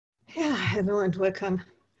Hello and welcome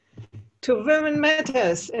to Women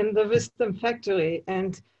Matters in the Wisdom Factory.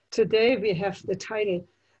 And today we have the title,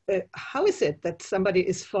 how is it that somebody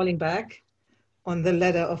is falling back on the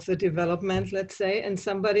ladder of the development, let's say, and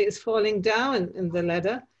somebody is falling down in the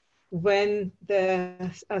ladder when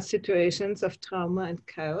there are situations of trauma and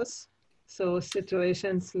chaos. So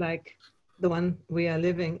situations like the one we are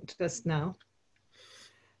living just now.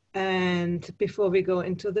 And before we go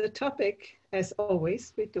into the topic, as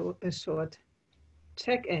always, we do a short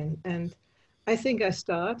check-in. And I think I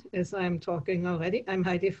start as I'm talking already. I'm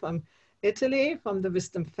Heidi from Italy, from the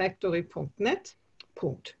wisdomfactory.net.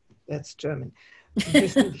 That's German.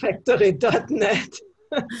 wisdomfactory.net.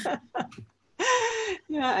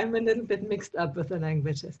 Yeah, I'm a little bit mixed up with the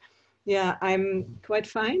languages. Yeah, I'm quite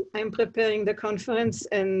fine. I'm preparing the conference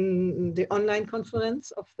and the online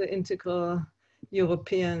conference of the Integral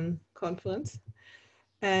European Conference.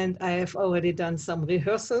 And I have already done some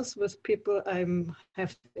rehearsals with people I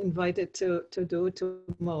have invited to do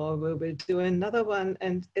tomorrow. We will do another one.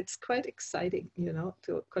 And it's quite exciting, you know,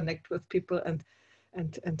 to connect with people and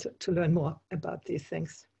to learn more about these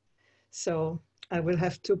things. So I will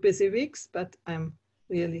have 2 busy weeks, but I'm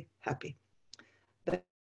really happy.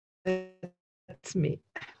 That's me.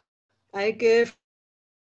 I give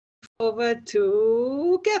over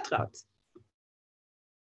to Gertraud.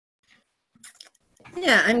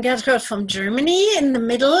 Yeah, I'm Gertraud from Germany, in the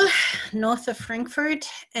middle, north of Frankfurt,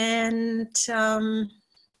 and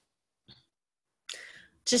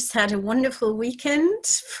just had a wonderful weekend.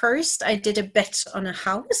 First, I did a bet on a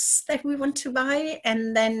house that we want to buy,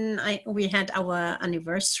 and then we had our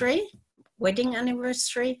anniversary, wedding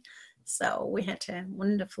anniversary. So we had a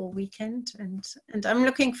wonderful weekend, and I'm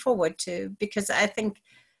looking forward to, because I think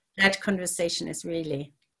that conversation is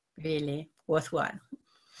really, really worthwhile.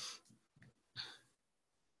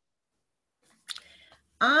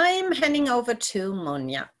 I'm handing over to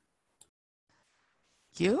Monja.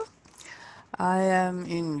 You? I am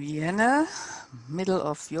in Vienna, middle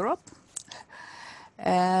of Europe.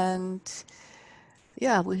 And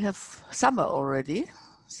yeah, we have summer already.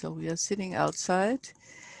 So we are sitting outside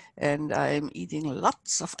and I'm eating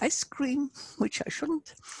lots of ice cream, which I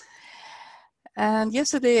shouldn't. And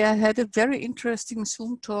yesterday I had a very interesting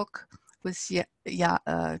Zoom talk with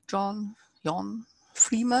Jon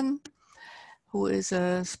Freeman, who is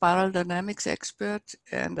a spiral dynamics expert,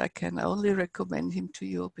 and I can only recommend him to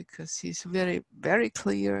you because he's very, very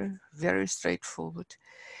clear, very straightforward.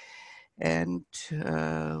 And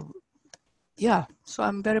yeah, so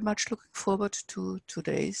I'm very much looking forward to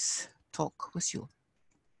today's talk with you.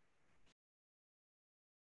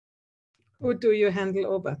 Who do you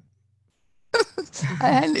handle over? I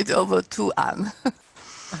hand it over to Anne.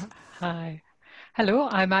 Hi. Hello,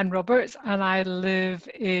 I'm Anne Roberts and I live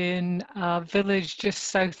in a village just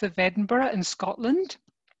south of Edinburgh in Scotland.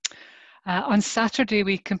 On Saturday,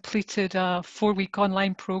 we completed a 4-week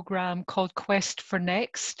online program called Quest for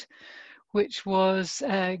Next, which was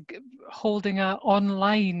holding an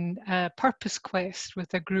online purpose quest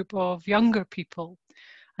with a group of younger people.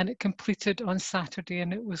 And it completed on Saturday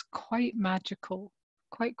and it was quite magical,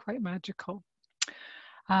 quite magical.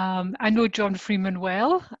 I know Jon Freeman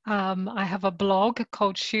well. I have a blog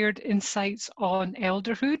called Shared Insights on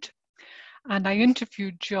Elderhood. And I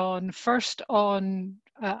interviewed Jon first on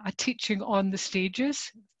a teaching on the stages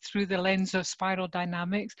through the lens of spiral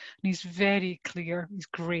dynamics. And he's very clear, he's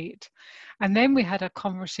great. And then we had a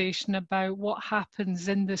conversation about what happens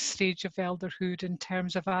in this stage of elderhood in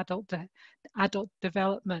terms of adult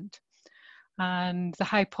development. And the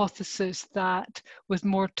hypothesis that with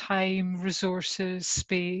more time, resources,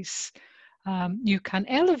 space, you can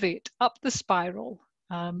elevate up the spiral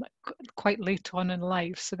quite late on in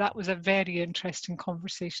life. So that was a very interesting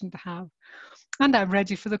conversation to have. And I'm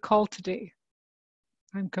ready for the call today.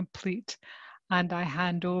 I'm complete. And I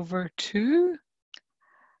hand over to,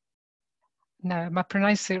 now am I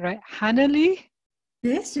pronouncing it right, Hannalie?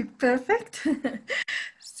 Yes, you're perfect.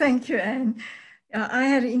 Thank you, Anne. I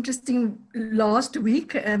had an interesting last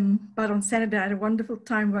week, but on Saturday I had a wonderful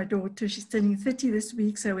time with my daughter. She's turning 30 this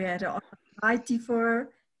week, so we had a high tea for her.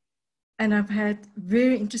 And I've had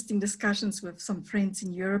very interesting discussions with some friends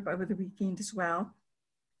in Europe over the weekend as well.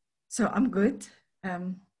 So I'm good.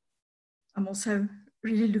 I'm also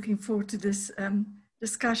really looking forward to this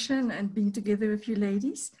discussion and being together with you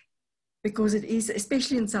ladies, because it is,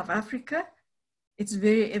 especially in South Africa, it's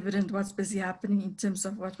very evident what's busy happening in terms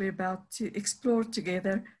of what we're about to explore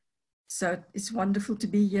together. So it's wonderful to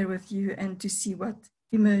be here with you and to see what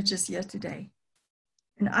emerges here today.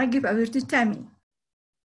 And I give over to Tammy.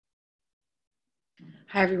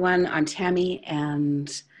 Hi, everyone. I'm Tammy,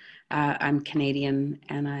 and I'm Canadian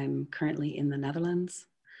and I'm currently in the Netherlands.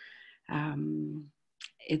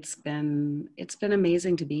 It's been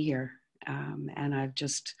amazing to be here. And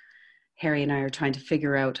Harry and I are trying to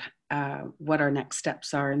figure out what our next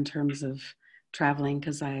steps are in terms of traveling,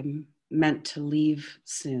 because I'm meant to leave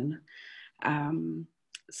soon.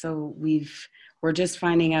 So we're just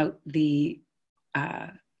finding out the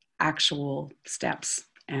actual steps.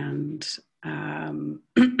 And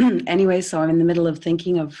anyway, so I'm in the middle of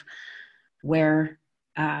thinking of where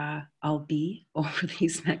I'll be over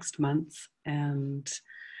these next months. And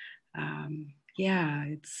yeah,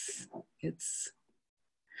 it's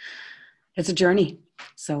a journey.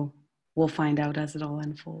 So we'll find out as it all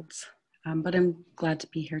unfolds. But I'm glad to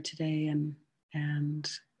be here today, and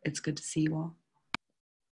it's good to see you all.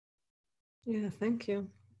 Yeah, thank you.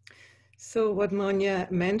 So what Monia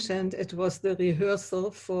mentioned, it was the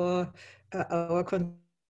rehearsal for our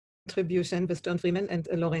contribution with John Freeman and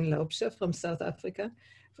Lorraine Laubscher from South Africa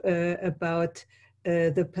about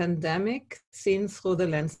the pandemic seen through the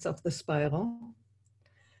lens of the spiral.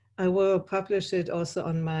 I will publish it also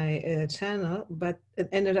on my channel,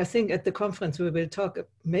 and I think at the conference we will talk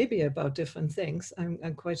maybe about different things.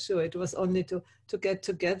 I'm quite sure. It was only to get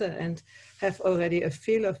together and have already a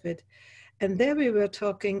feel of it. And there we were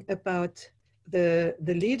talking about the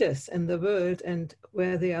leaders in the world and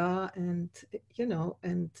where they are, and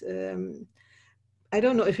I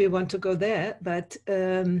don't know if we want to go there, but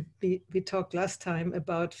we talked last time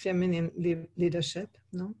about feminine leadership,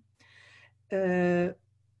 no?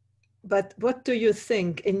 But what do you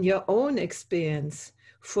think, in your own experience,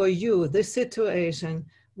 for you, the situation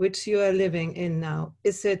which you are living in now,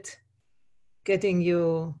 is it getting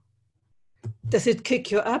you, does it kick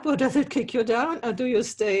you up or does it kick you down, or do you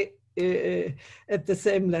stay at the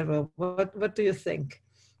same level? What do you think?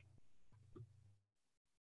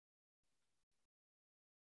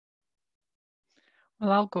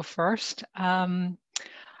 Well, I'll go first.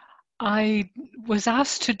 I was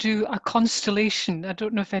asked to do a constellation. I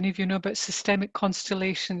don't know if any of you know about systemic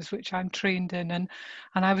constellations, which I'm trained in, and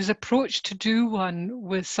I was approached to do one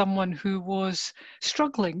with someone who was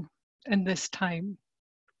struggling in this time.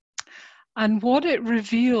 And what it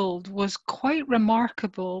revealed was quite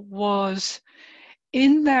remarkable, was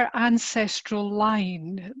in their ancestral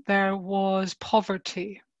line, there was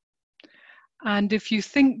poverty. And if you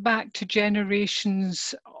think back to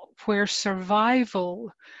generations where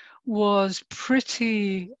survival was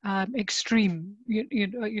pretty extreme,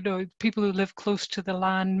 you know, people who live close to the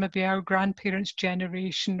land, maybe our grandparents'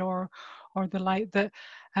 generation or the like, that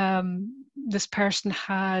this person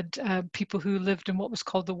had people who lived in what was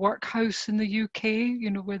called the workhouse in the UK,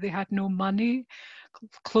 you know, where they had no money,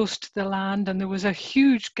 close to the land, and there was a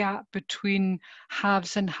huge gap between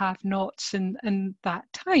haves and have-nots in that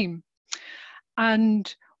time.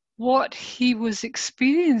 And what he was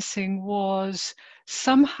experiencing was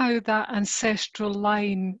somehow that ancestral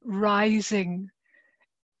line rising,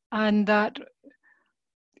 and that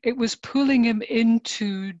it was pulling him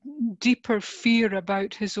into deeper fear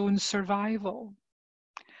about his own survival.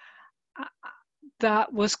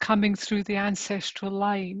 That was coming through the ancestral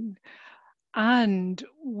line, and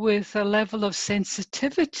with a level of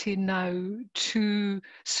sensitivity now to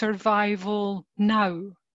survival now.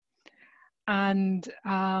 And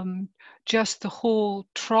just the whole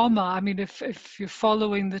trauma. I mean, if you're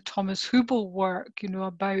following the Thomas Hübl work, you know,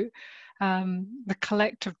 about the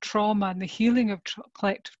collective trauma and the healing of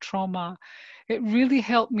collective trauma, it really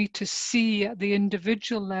helped me to see at the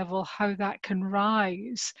individual level how that can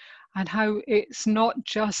rise, and how it's not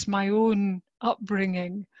just my own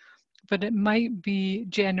upbringing, but it might be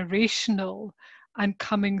generational and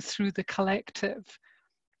coming through the collective.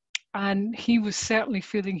 And he was certainly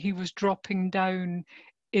feeling he was dropping down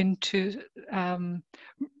into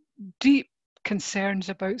deep concerns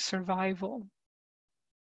about survival.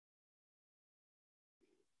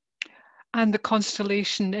 And the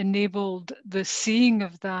constellation enabled the seeing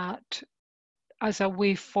of that as a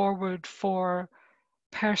way forward for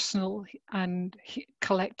personal and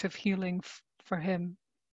collective healing for him.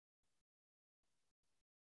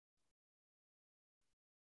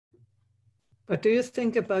 What do you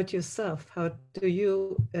think about yourself? How do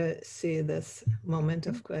you see this moment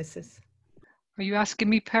of crisis? Are you asking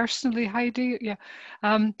me personally, Heidi? Yeah.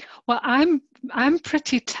 Well, I'm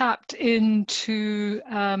pretty tapped into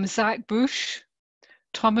Zach Bush,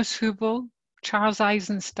 Thomas Hübl, Charles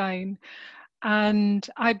Eisenstein, and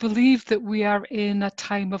I believe that we are in a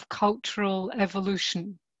time of cultural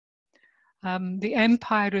evolution. The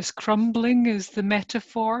empire is crumbling is the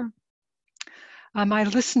metaphor. I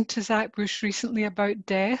listened to Zach Bush recently about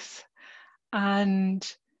death, and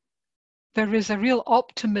there is a real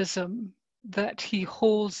optimism that he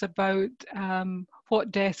holds about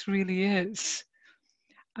what death really is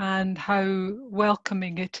and how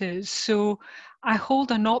welcoming it is. So I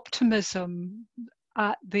hold an optimism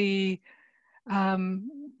at the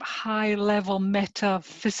high level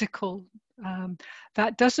metaphysical.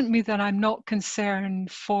 That doesn't mean that I'm not concerned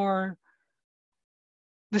for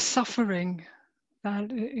the suffering, that,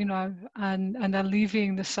 you know, and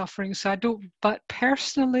alleviating the suffering. So I don't, but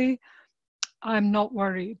personally, I'm not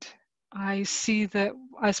worried. I see that,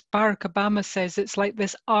 as Barack Obama says, it's like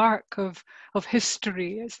this arc of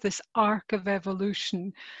history. It's this arc of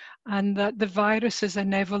evolution, and that the virus is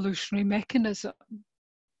an evolutionary mechanism.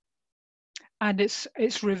 And it's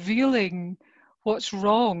revealing what's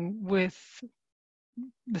wrong with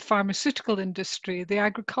the pharmaceutical industry, the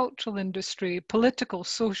agricultural industry, political,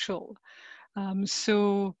 social.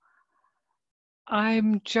 So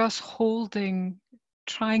I'm just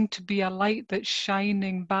trying to be a light that's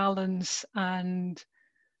shining balance and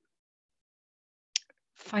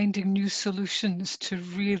finding new solutions to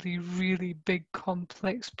really, really big,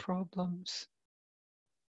 complex problems.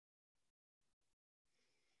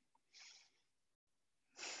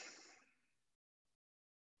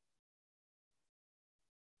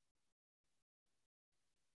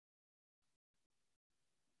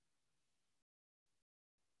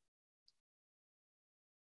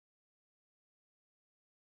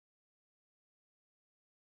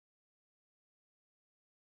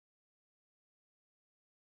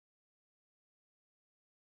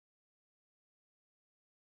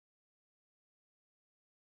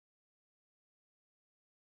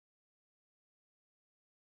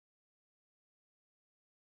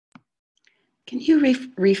 Can you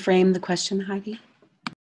reframe the question, Heidi?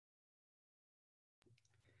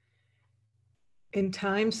 In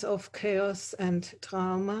times of chaos and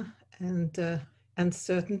trauma and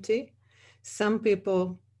uncertainty, some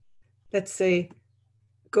people, let's say,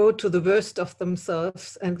 go to the worst of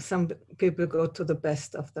themselves, and some people go to the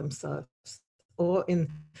best of themselves. Or in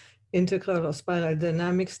integral or spiral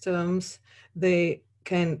dynamics terms, they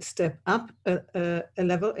can step up a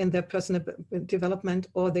level in their personal development,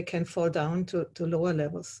 or they can fall down to lower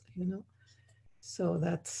levels, you know. So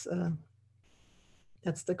that's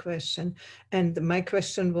the question. And my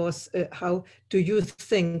question was, how do you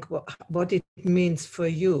think, what it means for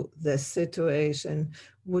you, this situation?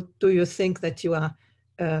 Do you think that you are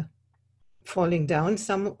falling down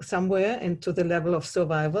somewhere into the level of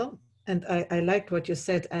survival? And I liked what you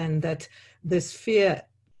said, and that this fear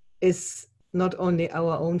is not only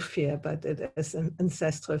our own fear, but it is an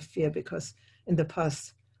ancestral fear, because in the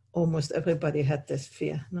past, almost everybody had this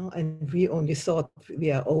fear, no? And we only thought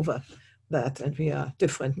we are over that and we are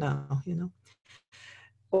different now, you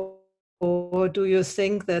know? Or do you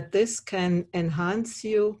think that this can enhance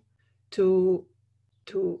you to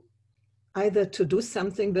either to do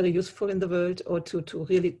something very useful in the world, or to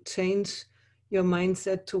really change your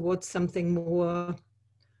mindset towards something more,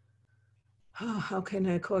 how can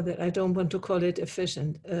I call it? I don't want to call it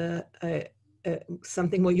efficient,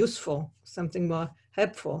 something more useful, something more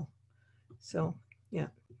helpful. So, yeah.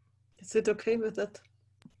 Is it okay with that?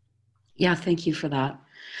 Yeah, thank you for that.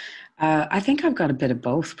 I think I've got a bit of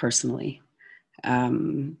both personally.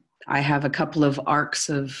 I have a couple of arcs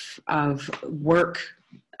of work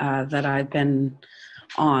that I've been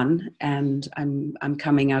on, and I'm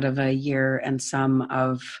coming out of a year and some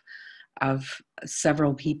of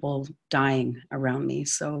several people dying around me.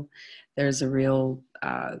 So there's a real,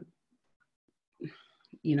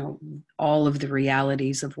 you know, all of the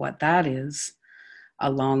realities of what that is,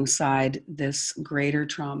 alongside this greater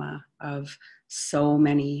trauma of so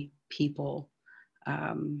many people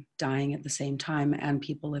dying at the same time, and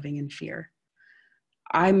people living in fear.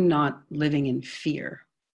 I'm not living in fear.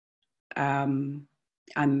 I'm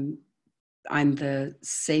the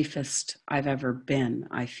safest I've ever been,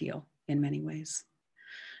 I feel, in many ways.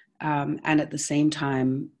 And at the same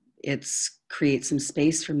time, it's creates some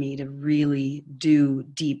space for me to really do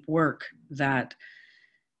deep work that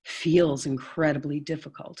feels incredibly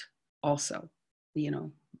difficult also, you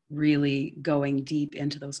know, really going deep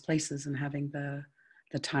into those places and having the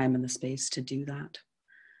time and the space to do that.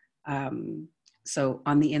 So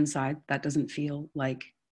on the inside, that doesn't feel like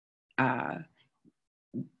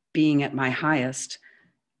being at my highest,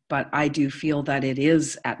 but I do feel that it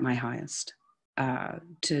is at my highest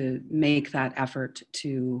to make that effort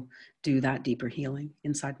to do that deeper healing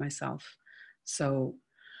inside myself. So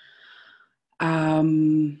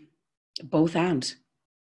both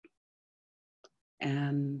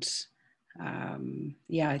and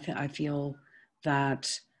yeah, I feel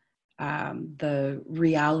that the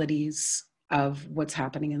realities of what's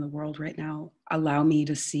happening in the world right now allow me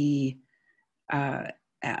to see,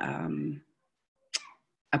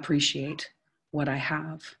 appreciate what I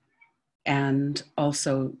have, and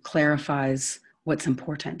also clarifies what's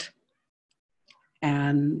important.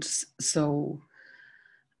 And so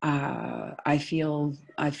I feel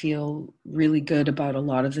really good about a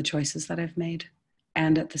lot of the choices that I've made.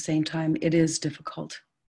 And at the same time, it is difficult.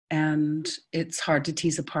 And it's hard to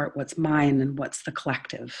tease apart what's mine and what's the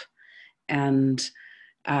collective. And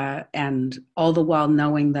all the while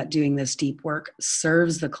knowing that doing this deep work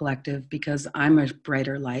serves the collective, because I'm a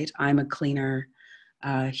brighter light, I'm a cleaner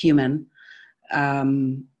human.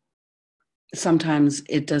 Sometimes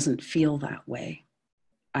it doesn't feel that way.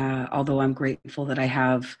 Although I'm grateful that I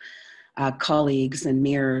have colleagues and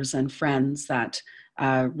mirrors and friends that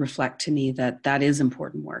reflect to me that that is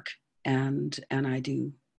important work. And I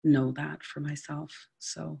do know that for myself.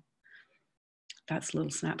 So that's a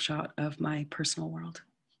little snapshot of my personal world.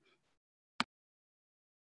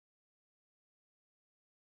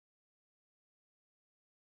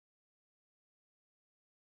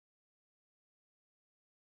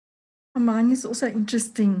 Mine is also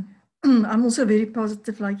interesting. I'm also very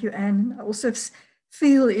positive like you, Anne. I also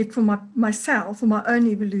feel it for myself, for my own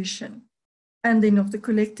evolution, and then of the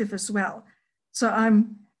collective as well. So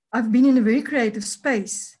I've been in a very creative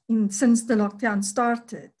space since the lockdown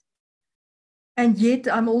started. And yet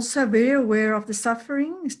I'm also very aware of the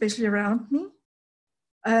suffering, especially around me.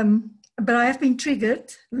 But I have been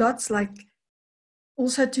triggered lots, like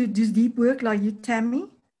also to do deep work like you, Tammy,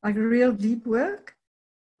 like real deep work.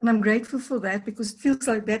 And I'm grateful for that, because it feels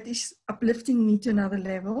like that is uplifting me to another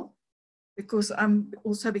level, because I'm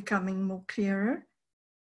also becoming more clearer.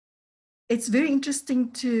 It's very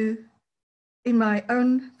interesting in my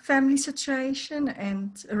own family situation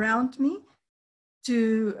and around me,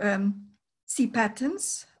 to see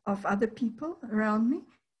patterns of other people around me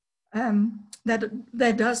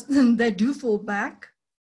that do fall back.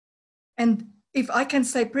 And if I can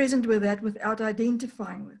stay present with that without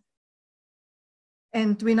identifying with it.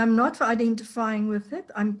 And when I'm not identifying with it,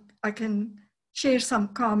 I can share some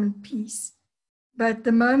calm and peace. But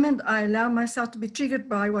the moment I allow myself to be triggered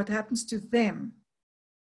by what happens to them,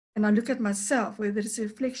 and I look at myself, whether it's a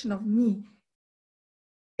reflection of me,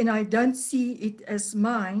 and I don't see it as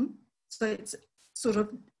mine, so it's sort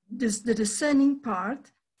of the discerning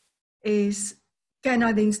part is, can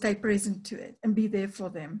I then stay present to it and be there for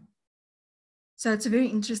them? So it's a very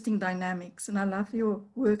interesting dynamics. And I love your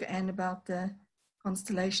work, Anne, about the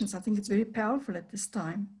constellations. I think it's very powerful at this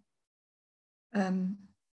time. And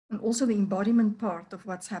also the embodiment part of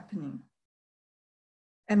what's happening.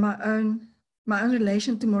 And my own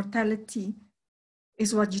relation to mortality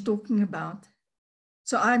is what you're talking about.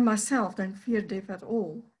 So I myself don't fear death at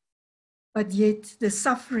all. But yet the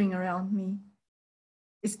suffering around me,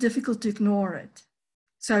 it's difficult to ignore it.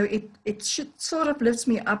 So it should sort of lifts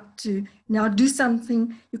me up to now do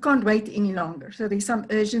something. You can't wait any longer. So there's some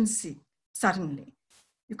urgency suddenly.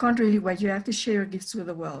 You can't really wait. You have to share your gifts with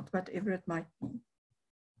the world, whatever it might be.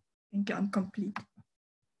 Thank you. I'm complete.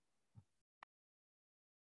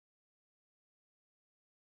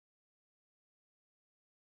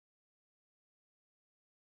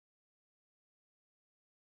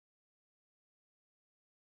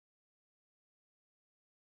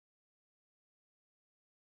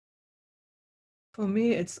 For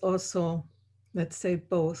me, it's also, let's say,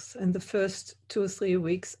 both. In the first 2 or 3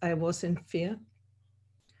 weeks, I was in fear.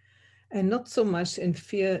 And not so much in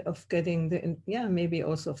fear of getting maybe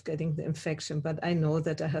also of getting the infection, but I know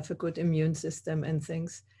that I have a good immune system and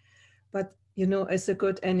things. But, you know, as a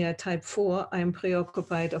good Enya type 4, I'm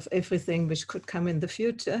preoccupied of everything which could come in the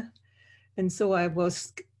future. And so I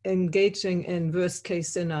was engaging in worst case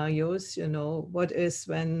scenarios, you know, what is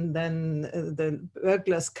when then the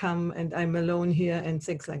burglars come and I'm alone here and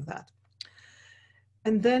things like that.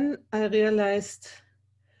 And then I realized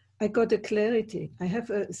I got a clarity. I have,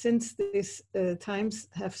 since these times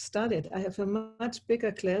have started, I have a much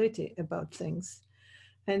bigger clarity about things.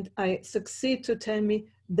 And I succeed to tell me,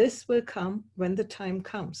 this will come when the time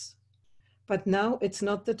comes. But now it's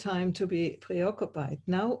not the time to be preoccupied.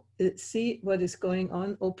 Now see what is going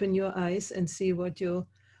on, open your eyes and see what you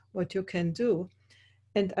can do.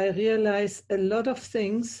 And I realize a lot of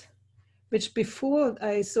things which before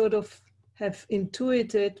I sort of have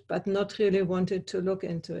intuited, but not really wanted to look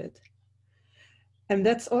into it. And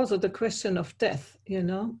that's also the question of death, you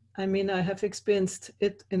know. I mean, I have experienced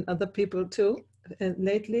it in other people too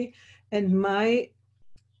lately, and my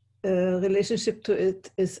relationship to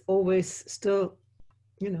it is always still,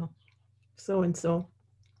 you know, so and so.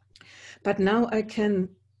 But now I can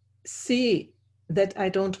see that I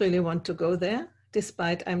don't really want to go there,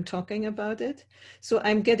 despite I'm talking about it. So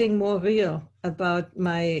I'm getting more real about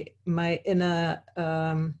my inner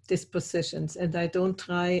dispositions, and I don't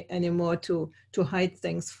try anymore to hide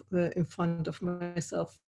things in front of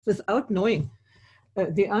myself without knowing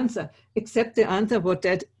the answer, except the answer what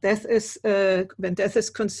death is, when death is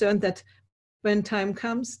concerned, that when time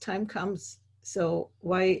comes, time comes. So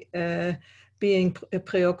why being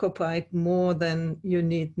preoccupied more than you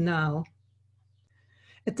need now?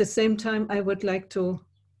 At the same time, I would like to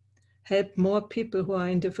help more people who are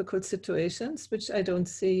in difficult situations, which I don't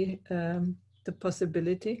see the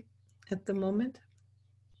possibility at the moment.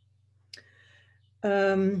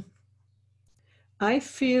 I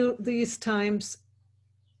feel these times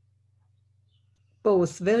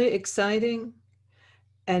both very exciting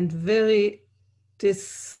and very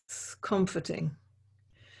discomforting.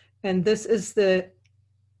 And this is the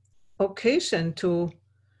occasion to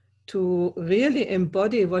really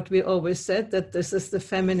embody what we always said, that this is the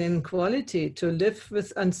feminine quality, to live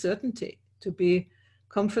with uncertainty, to be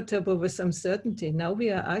comfortable with uncertainty. Now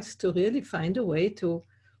we are asked to really find a way to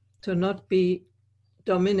not be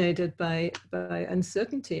dominated by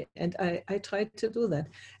uncertainty. And I try to do that.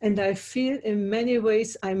 And I feel in many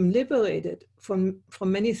ways I'm liberated from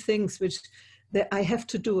many things which that I have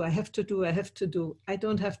to do. I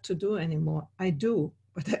don't have to do anymore. I do,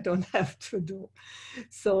 but I don't have to do.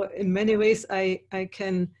 So in many ways, I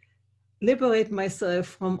can liberate myself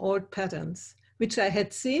from old patterns, which I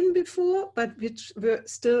had seen before, but which were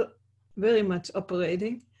still very much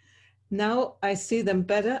operating. Now I see them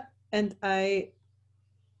better, and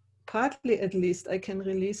partly at least, I can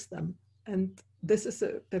release them. And this is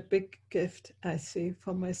a big gift I see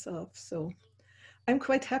for myself. So I'm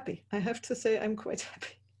quite happy. I have to say I'm quite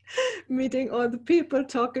happy. Meeting all the people,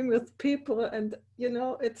 talking with people, and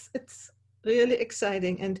it's really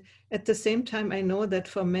exciting. And at the same time, I know that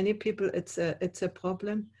for many people it's a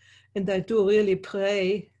problem, and I do really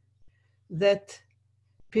pray that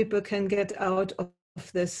people can get out of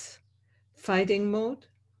this fighting mode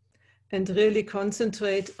and really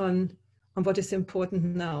concentrate on what is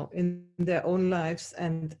important now in their own lives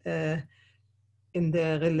and in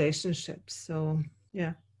their relationships. So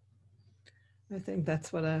yeah. I think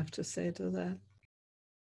that's what I have to say to that.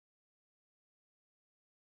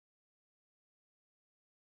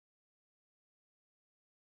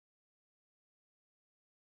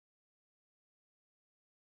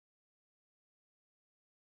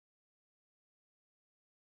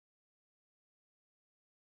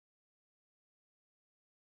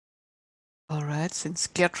 All right, since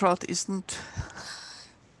Gertrud isn't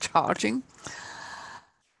charging,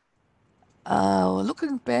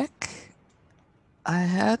 looking back, I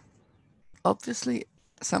had obviously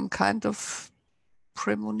some kind of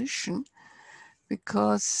premonition,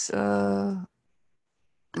 because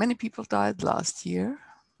many people died last year,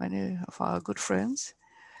 many of our good friends,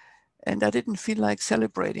 and I didn't feel like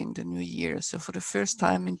celebrating the new year. So for the first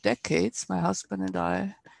time in decades, my husband and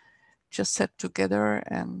I just sat together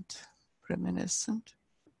and reminiscent.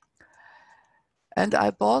 And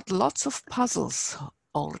I bought lots of puzzles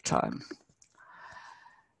all the time.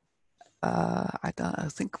 I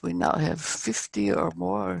think we now have 50 or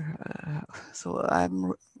more, so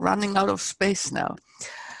I'm running out of space now.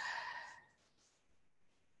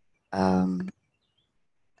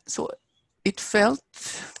 So it felt,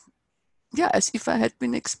 as if I had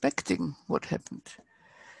been expecting what happened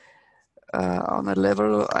on a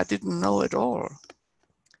level I didn't know at all.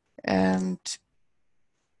 And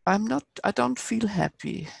I don't feel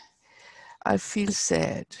happy. I feel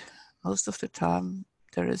sad. Most of the time,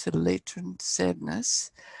 there is a latent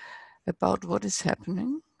sadness about what is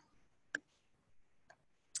happening.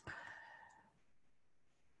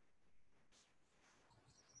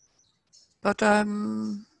 But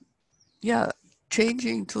I'm,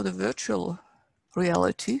 changing to the virtual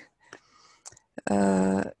reality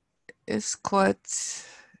is quite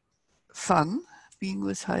fun, being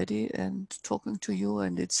with Heidi and talking to you,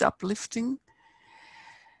 and it's uplifting.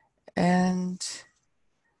 And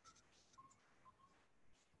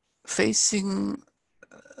facing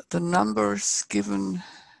the numbers given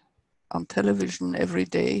on television every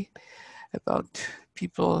day about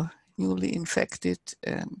people newly infected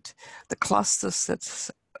and the clusters that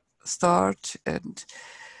start and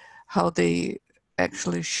how they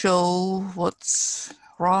actually show what's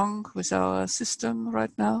wrong with our system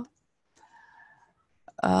right now.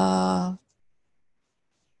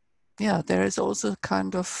 There is also a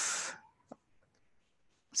kind of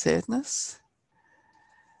sadness,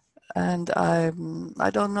 and I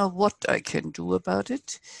don't know what I can do about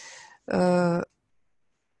it.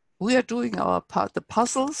 we are doing our part, the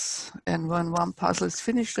puzzles, and when one puzzle is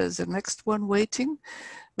finished, there's the next one waiting,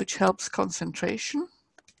 which helps concentration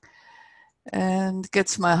and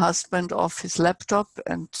gets my husband off his laptop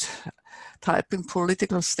and typing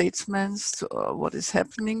political statements to what is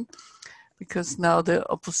happening, because now the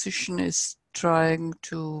opposition is trying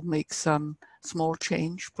to make some small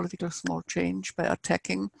change, political small change, by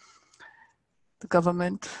attacking the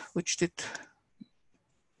government, which did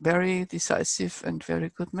very decisive and very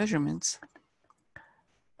good measurements.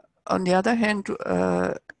 On the other hand,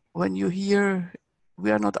 when you hear, we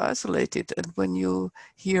are not isolated, and when you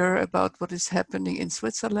hear about what is happening in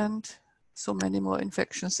Switzerland, so many more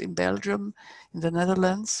infections in Belgium, in the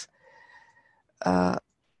Netherlands,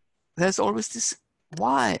 there's always this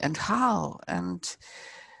why and how, and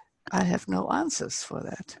I have no answers for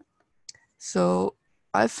that. So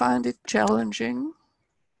I find it challenging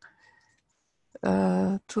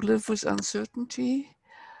to live with uncertainty,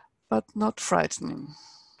 but not frightening.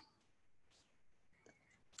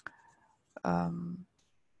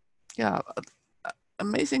 Yeah,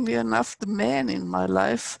 amazingly enough, the men in my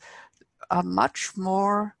life are much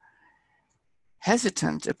more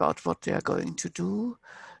hesitant about what they are going to do.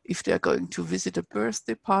 If they are going to visit a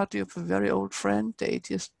birthday party of a very old friend, the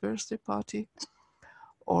 80th birthday party,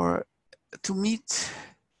 or to meet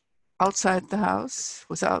outside the house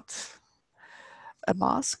without a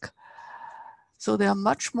mask. So they are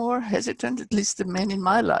much more hesitant, at least the men in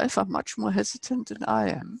my life are much more hesitant than I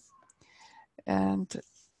am. And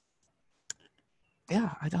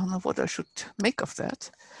yeah, I don't know what I should make of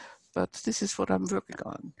that, but this is what I'm working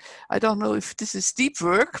on. I don't know if this is deep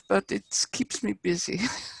work, but it keeps me busy.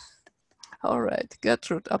 All right,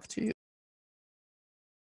 Gertrude, up to you.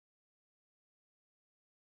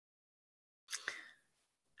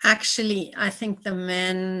 Actually, I think the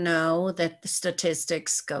men know that the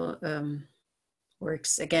statistics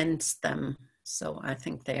works against them. So I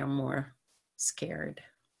think they are more scared.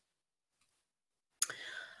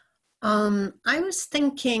 I was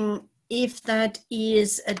thinking if that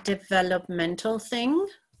is a developmental thing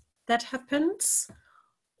that happens,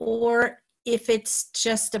 or if it's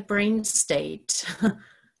just a brain state.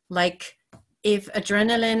 Like if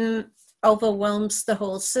adrenaline overwhelms the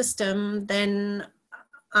whole system, then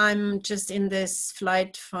I'm just in this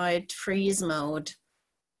flight, fight, freeze mode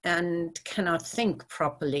and cannot think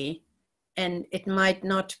properly. And it might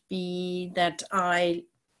not be that I'm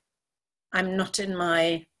not in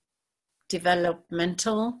my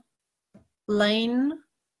developmental lane,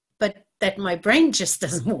 but that my brain just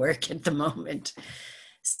doesn't work at the moment.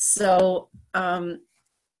 So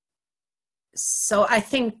I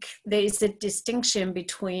think there is a distinction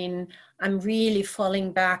between I'm really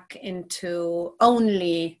falling back into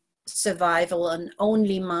only survival and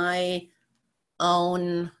only my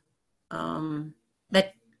own,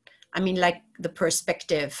 like the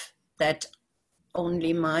perspective that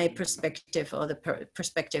only my perspective or the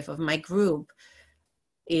perspective of my group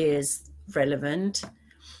is relevant.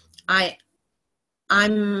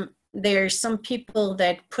 There's some people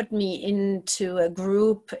that put me into a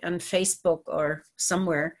group on Facebook or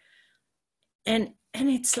somewhere, and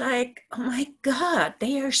it's like, oh my God,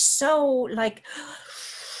 they are so like,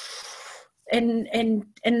 and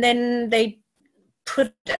then they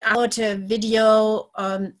put out a video,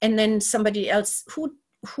 and then somebody else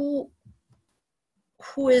who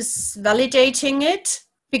is validating it,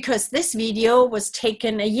 because this video was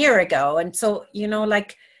taken a year ago, and so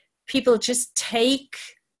like people just take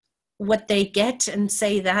what they get and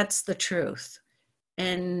say that's the truth,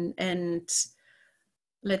 and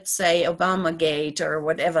let's say Obamagate or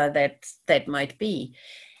whatever that might be,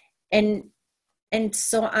 and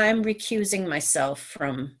so I'm recusing myself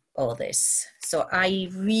from all this. So I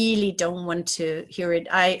really don't want to hear it.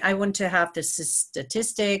 I want to have the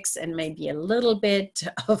statistics and maybe a little bit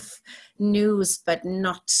of news, but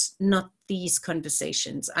not these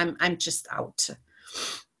conversations. I'm just out.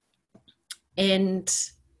 And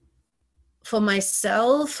for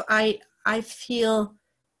myself, I feel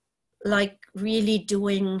like really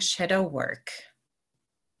doing shadow work.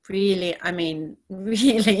 Really,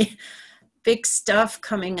 really big stuff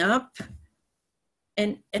coming up.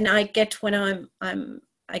 And I get when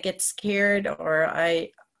I get scared, or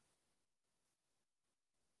I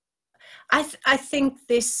think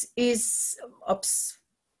this is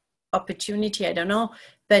opportunity, I don't know,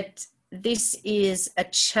 but this is a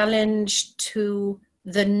challenge to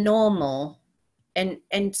the normal,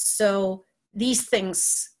 and so these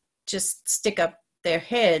things just stick up their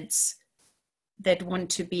heads that want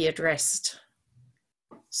to be addressed.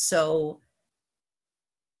 So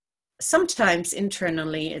sometimes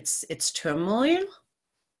internally it's turmoil,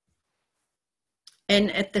 And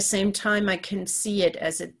at the same time, I can see it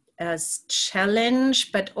as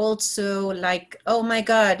challenge, but also like, oh my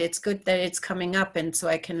God, it's good that it's coming up, and so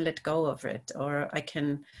I can let go of it, or I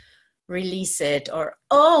can release it, or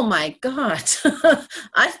oh my God,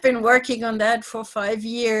 I've been working on that for 5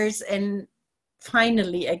 years, and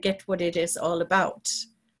finally I get what it is all about.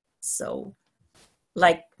 So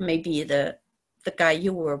like maybe the guy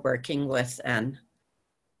you were working with, and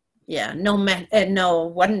yeah, no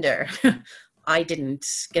wonder I didn't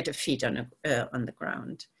get a feet on the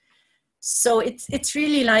ground. So it's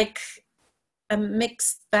really like a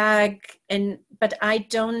mixed bag, but I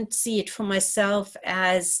don't see it for myself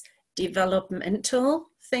as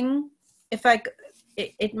developmental thing.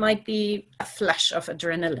 It might be a flash of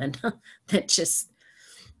adrenaline that just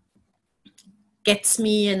gets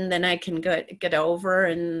me, and then I can get over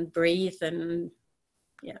and breathe, and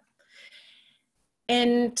yeah.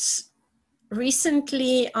 And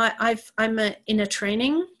recently I'm in a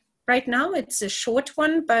training right now. It's a short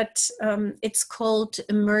one, but it's called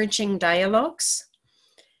Emerging Dialogues.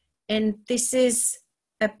 And this is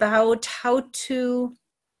about how to,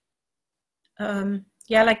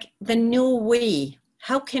 like the new way.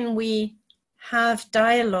 How can we have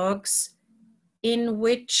dialogues in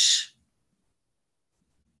which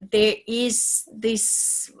there is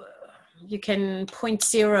this, you can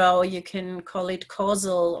 0.0, you can call it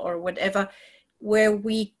causal or whatever, where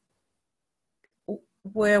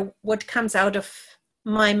what comes out of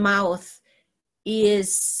my mouth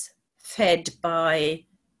is fed by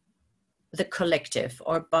the collective,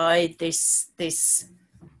 or by this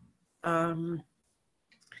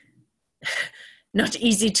not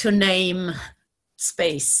easy to name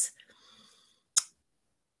space.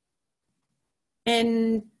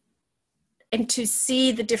 And to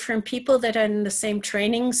see the different people that are in the same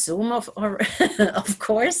training, Zoom of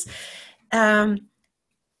course, and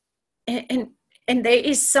there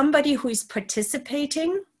is somebody who is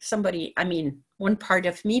participating, one part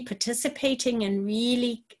of me participating and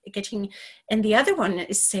really getting, and the other one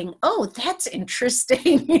is saying, oh, that's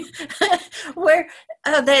interesting. Where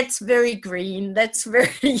that's very green, that's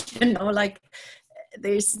very, like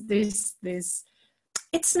there's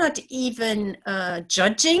it's not even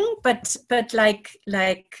judging, but like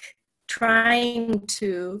trying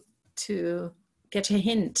to get a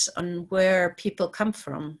hint on where people come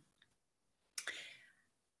from.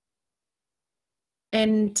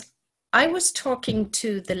 And I was talking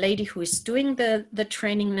to the lady who is doing the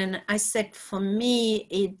training, and I said, for me,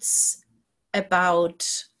 it's about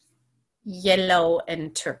yellow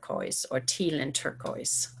and turquoise, or teal and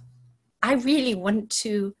turquoise. I really want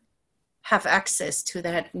to have access to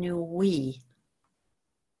that new we.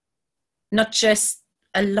 Not just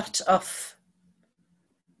a lot of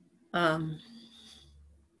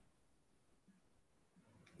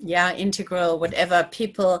integral, whatever,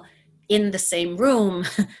 people in the same room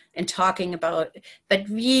and talking about, but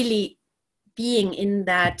really being in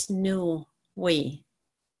that new way,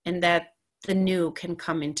 and that the new can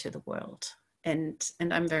come into the world. And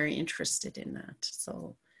I'm very interested in that.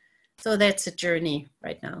 So that's a journey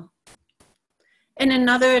right now. And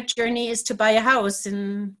another journey is to buy a house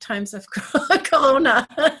in times of Corona.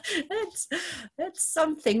 That's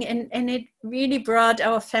something, and it really brought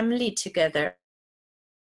our family together.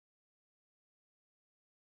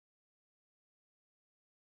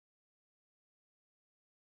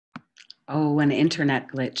 Oh, an internet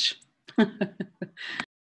glitch.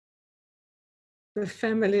 The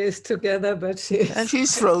family is together, but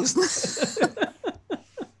she's frozen.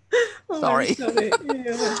 Sorry. Sorry.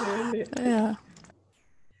 Yeah.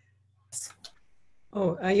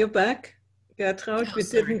 Oh, are you back, Gertraud? Oh, we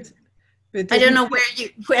didn't. I don't know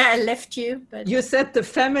where I left you, but you said the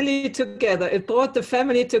family together. It brought the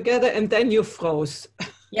family together, and then you froze.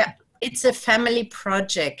 Yeah, it's a family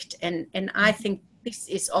project, and I think this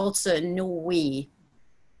is also a new we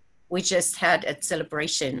just had at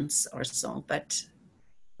celebrations or so, but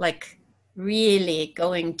like really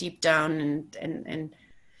going deep down, and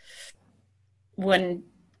one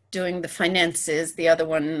doing the finances, the other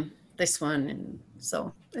one this one, and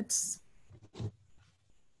so it's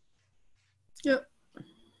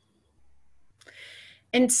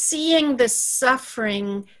and seeing the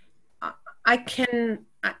suffering. I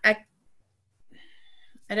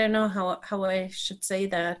don't know how I should say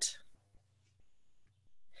that.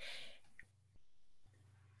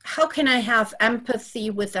 How can I have empathy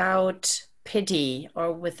without pity,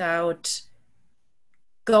 or without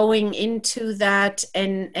going into that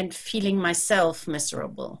and feeling myself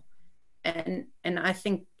miserable? And I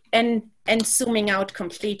think and zooming out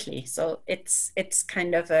completely. So it's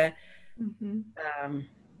kind of a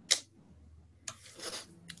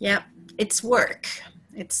it's work.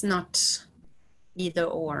 It's not either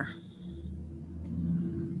or.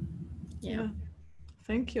 Yeah.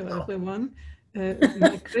 Thank you, everyone.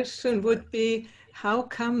 My question would be, how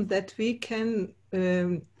come that we can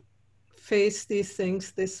face these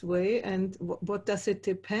things this way, and what does it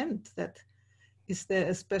depend? That is there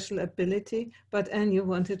a special ability? But Anne, you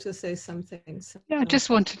wanted to say something. Yeah, I just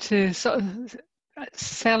wanted to sort of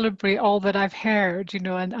celebrate all that I've heard, you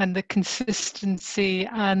know, and the consistency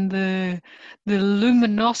and the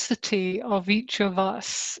luminosity of each of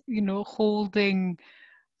us, you know, holding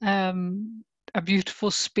a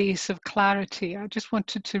beautiful space of clarity. I just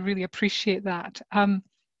wanted to really appreciate that.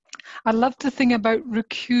 I love the thing about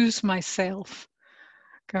recuse myself,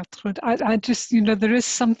 Gertrude. I just, you know, there is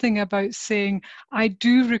something about saying I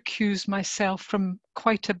do recuse myself from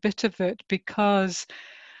quite a bit of it, because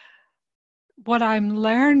what I'm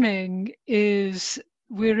learning is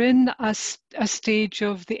we're in a stage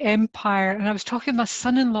of the empire, and I was talking to my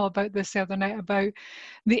son-in-law about this the other night, about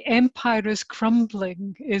the empire is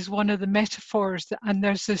crumbling is one of the metaphors, and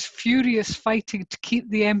there's this furious fighting to keep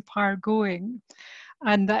the empire going,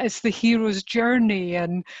 and that is the hero's journey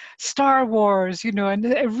and Star Wars, you know, and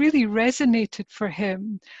it really resonated for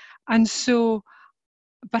him. And so,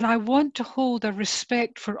 but I want to hold a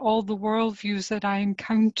respect for all the worldviews that I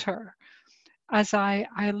encounter as I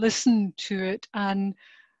listen to it. And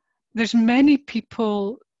there's many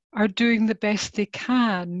people are doing the best they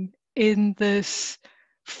can in this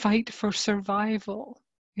fight for survival.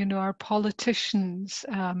 You know, our politicians,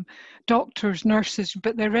 doctors, nurses,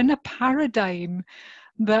 but they're in a paradigm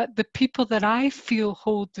that the people that I feel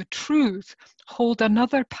hold the truth hold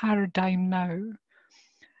another paradigm now.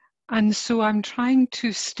 And so I'm trying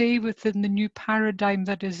to stay within the new paradigm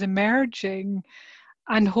that is emerging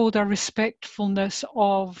and hold a respectfulness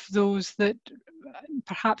of those that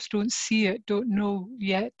perhaps don't see it, don't know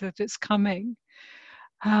yet that it's coming.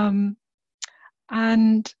 And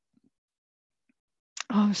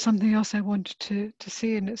something else I wanted to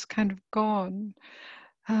say, and it's kind of gone.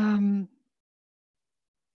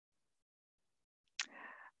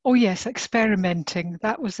 Oh yes, experimenting.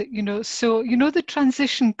 That was it, you know. So, you know, the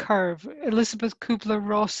transition curve, Elizabeth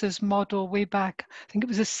Kubler-Ross's model way back, I think it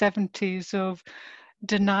was the 70s, of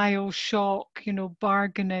denial, shock, you know,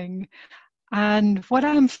 bargaining. And what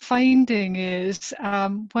I'm finding is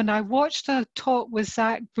when I watched a talk with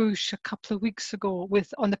Zach Bush a couple of weeks ago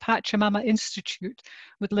on the Pachamama Institute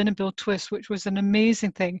with Lynn and Bill Twist, which was an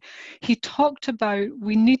amazing thing, he talked about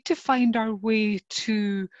we need to find our way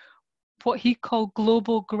to what he called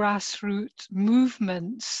global grassroots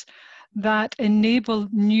movements that enable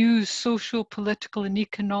new social, political, and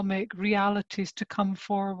economic realities to come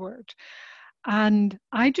forward. And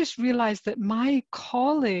I just realized that my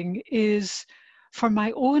calling is, for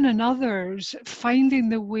my own and others, finding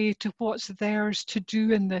the way to what's theirs to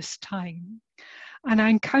do in this time. And I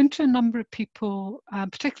encounter a number of people,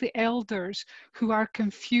 particularly elders, who are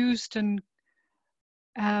confused and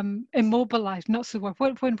immobilized, not so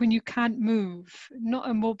when you can't move, not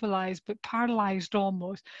immobilized, but paralyzed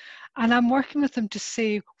almost. And I'm working with them to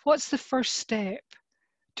say, what's the first step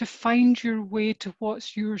to find your way to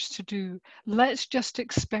what's yours to do? Let's just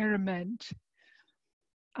experiment.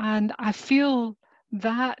 And I feel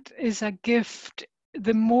that is a gift.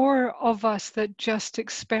 The more of us that just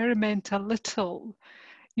experiment a little,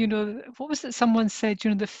 you know, what was it someone said,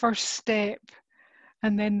 you know, the first step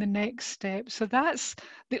and then the next step. So that's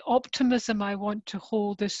the optimism I want to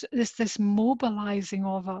hold, this mobilizing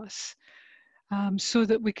of us, so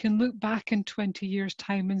that we can look back in 20 years'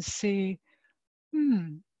 time and say,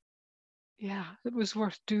 yeah, it was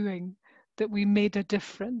worth doing, that we made a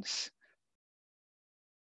difference.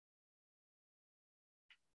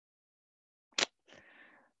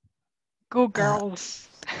 Go girls.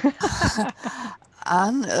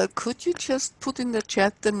 Anne, could you just put in the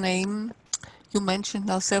chat the name you mentioned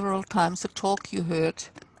now several times, the talk you heard?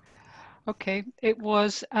 Okay, it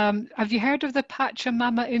was, have you heard of the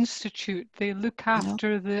Pachamama Institute? They look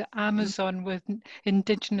after the Amazon with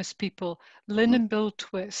indigenous people, Lynn and Bill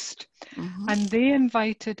Twist. And they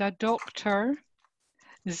invited a doctor,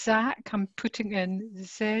 Zach, I'm putting in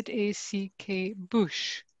Z-A-C-K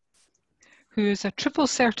Bush, who is a triple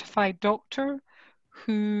certified doctor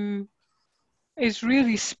who is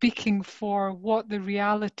really speaking for what the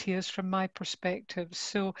reality is from my perspective.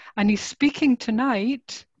 So, and he's speaking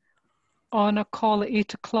tonight on a call at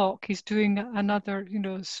 8 o'clock. He's doing another, you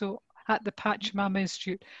know, so at the Pachamama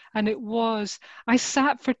Institute. And it was, I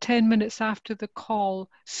sat for 10 minutes after the call,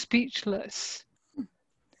 speechless,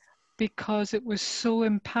 because it was so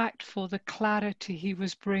impactful, the clarity he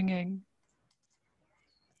was bringing.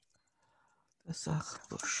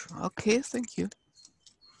 Sachbusch. Okay, thank you.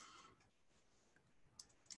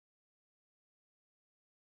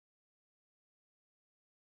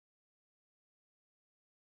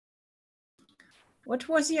 What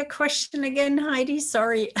was your question again, Heidi?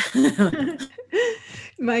 Sorry.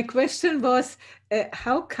 My question was,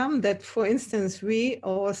 how come that, for instance, we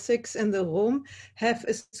or 6 in the room have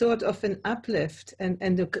a sort of an uplift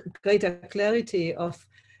and a greater clarity of,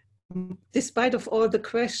 despite of all the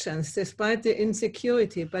questions, despite the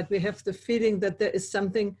insecurity, but we have the feeling that there is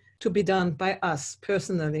something to be done by us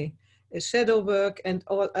personally, shadow work and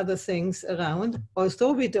all other things around,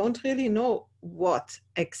 although we don't really know what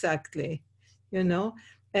exactly, you know?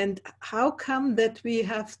 And how come that we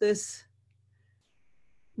have this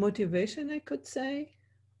motivation, I could say,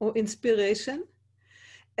 or inspiration?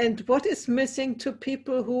 And what is missing to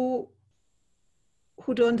people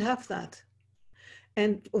who don't have that?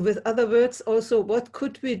 And with other words, also, what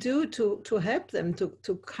could we do to help them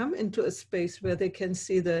to come into a space where they can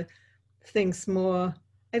see the things more,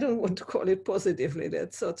 I don't want to call it positively,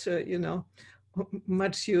 that's such a, you know,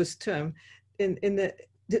 much used term,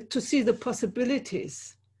 to see the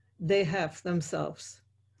possibilities they have themselves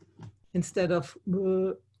instead of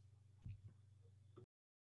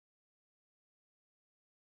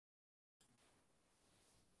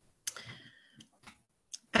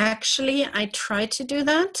Actually, I try to do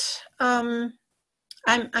that. I'm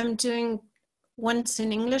doing once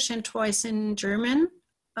in English and twice in German.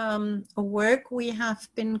 A work we have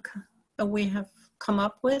come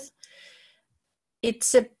up with.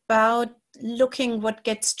 It's about looking what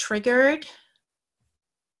gets triggered,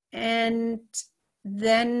 and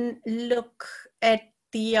then look at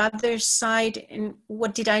the other side and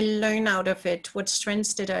what did I learn out of it? What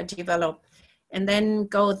strengths did I develop? And then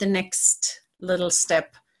go the next little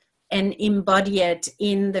step and embody it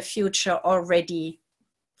in the future already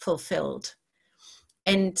fulfilled.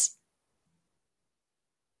 And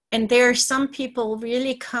there are some people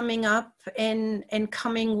really coming up and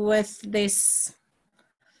coming with this,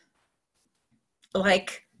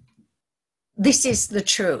 like, this is the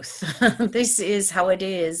truth. This is how it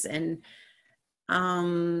is. And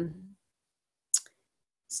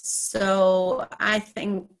so I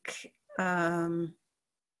think,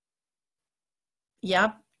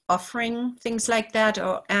 yeah, offering things like that,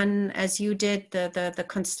 and as you did, the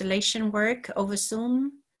constellation work over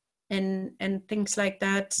Zoom and things like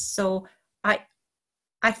that. So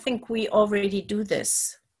I think we already do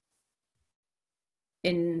this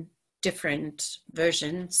in different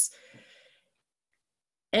versions.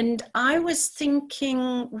 And I was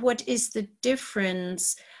thinking, what is the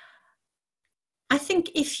difference? I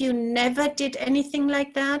think if you never did anything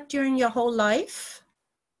like that during your whole life,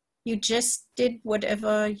 you just did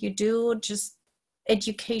whatever you do, just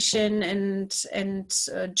education and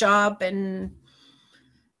job, and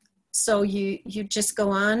so you just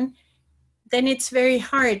go on, then it's very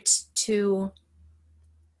hard to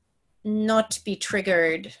not be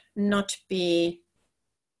triggered, not be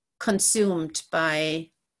consumed by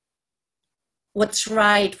what's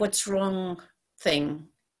right, what's wrong thing.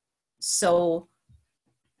 So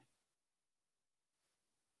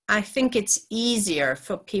I think it's easier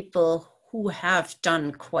for people who have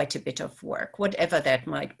done quite a bit of work, whatever that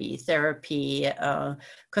might be, therapy,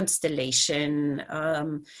 constellation,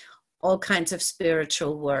 all kinds of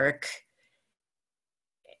spiritual work.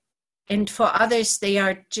 And for others, they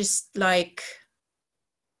are just like,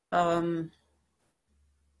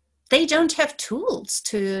 they don't have tools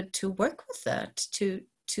to work with that, to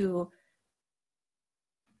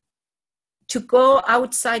go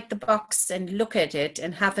outside the box and look at it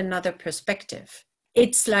and have another perspective.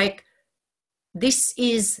 It's like, this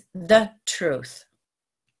is the truth.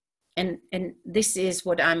 And this is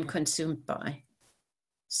what I'm consumed by.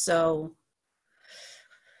 So,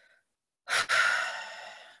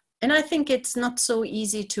 and I think it's not so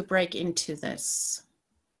easy to break into this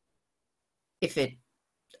if it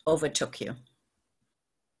overtook you.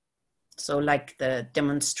 So like the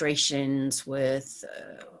demonstrations with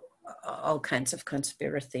all kinds of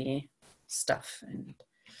conspiracy stuff. And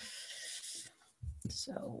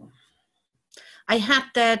so I had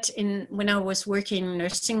that when I was working in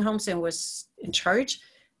nursing homes and was in charge.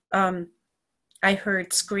 I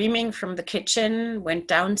heard screaming from the kitchen, went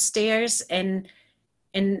downstairs, and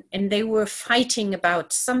they were fighting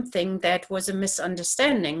about something that was a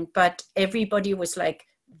misunderstanding, but everybody was like,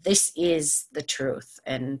 this is the truth.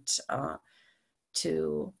 And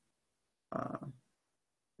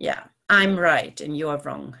yeah, I'm right and you're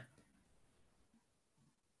wrong.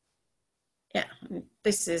 Yeah,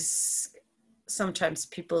 this is, sometimes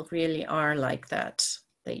people really are like that.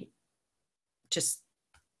 They just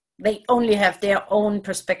They only have their own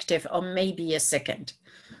perspective, or maybe a second.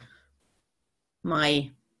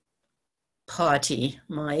 My party,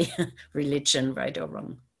 my religion, right or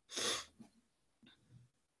wrong.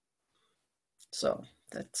 So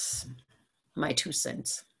that's my 2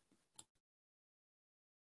 cents.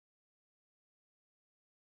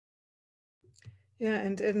 Yeah,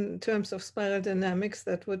 and in terms of spiral dynamics,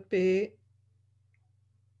 that would be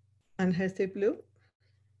unhealthy blue.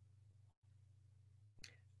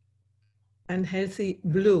 Unhealthy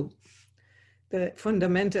blue. The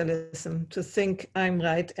fundamentalism to think I'm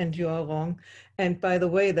right and you are wrong. And by the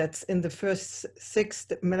way, that's in the first 6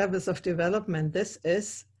 levels of development. This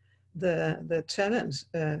is the challenge,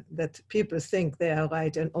 that people think they are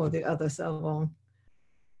right and all the others are wrong.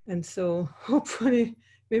 And so hopefully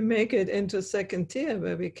we make it into second tier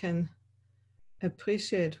where we can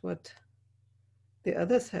appreciate what the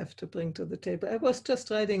others have to bring to the table. I was just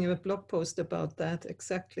writing a blog post about that,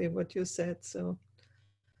 exactly what you said. So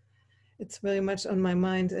it's very much on my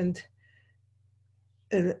mind. And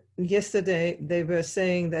yesterday they were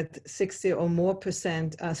saying that 60 or more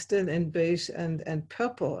 % are still in beige and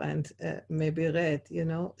purple and maybe red, you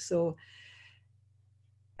know. So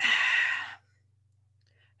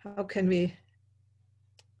how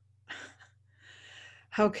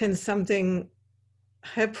can something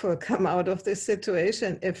helpful come out of this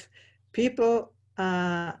situation if people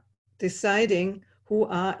are deciding who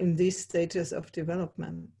are in these stages of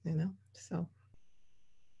development, you know? So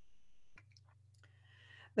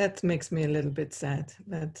that makes me a little bit sad.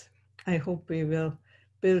 That I hope we will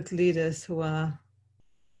build leaders who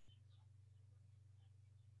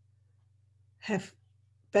have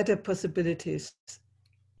better possibilities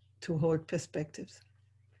to hold perspectives.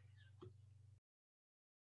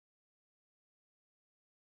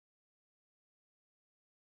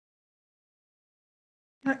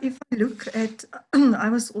 If I look at, I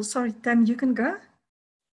was, oh, sorry, Tammy, you can go.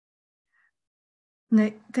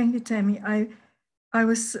 No, thank you, Tammy. I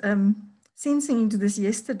was sensing into this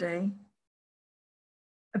yesterday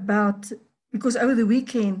about, because over the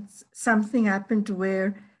weekend, something happened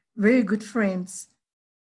where very good friends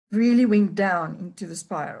really went down into the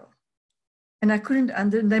spiral. And I couldn't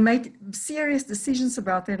they made serious decisions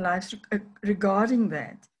about their lives regarding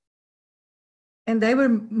that. And they were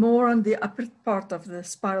more on the upper part of the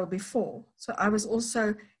spiral before. So I was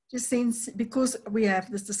also just sense, because we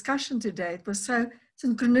have this discussion today, it was so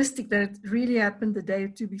synchronistic that it really happened the day or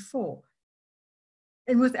two before.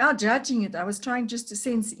 And without judging it, I was trying just to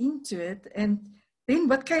sense into it. And then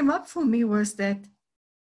what came up for me was that,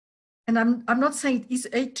 and I'm not saying it is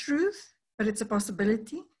a truth, but it's a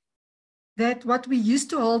possibility, that what we used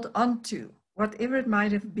to hold on to, whatever it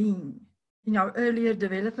might have been in our earlier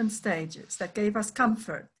development stages that gave us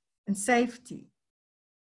comfort and safety,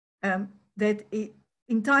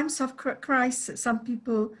 in times of crisis, some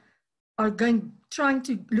people are trying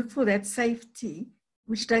to look for that safety,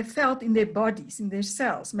 which they felt in their bodies, in their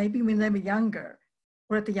cells, maybe when they were younger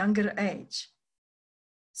or at a younger age.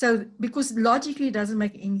 So, because logically it doesn't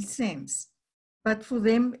make any sense, but for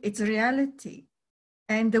them, it's a reality.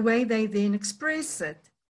 And the way they then express it,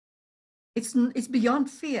 it's beyond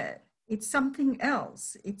fear. It's something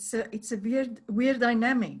else. It's a weird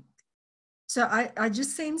dynamic. So I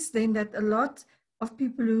just sense then that a lot of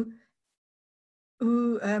people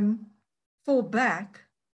who fall back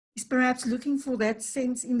is perhaps looking for that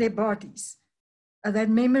sense in their bodies, that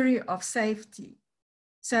memory of safety.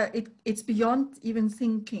 So it's beyond even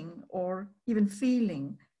thinking or even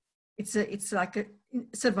feeling. It's like a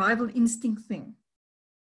survival instinct thing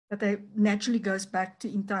that naturally goes back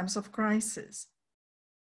to in times of crisis.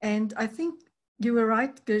 And I think you were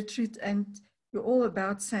right, Gertrude, and you're all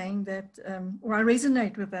about saying that, or I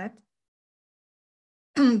resonate with that,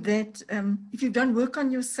 that if you don't work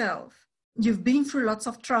on yourself, you've been through lots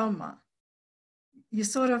of trauma, you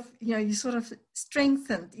sort of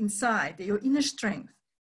strengthened inside, your inner strength.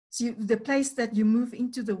 So the place that you move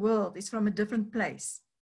into the world is from a different place,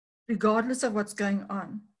 regardless of what's going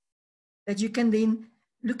on. That you can then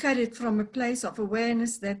look at it from a place of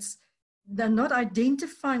awareness that's not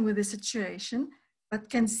identifying with the situation, but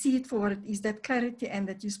can see it for what it is, that clarity and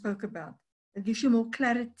that you spoke about. It gives you more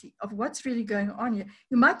clarity of what's really going on here.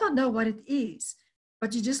 You might not know what it is,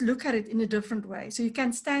 but you just look at it in a different way. So you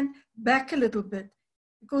can stand back a little bit,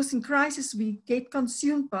 because in crisis, we get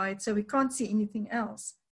consumed by it, so we can't see anything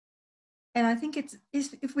else. And I think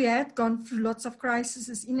if we had gone through lots of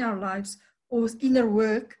crises in our lives or inner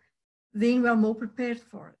work, then we are more prepared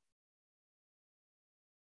for it.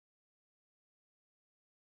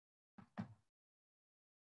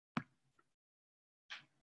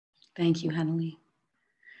 Thank you, Hanali.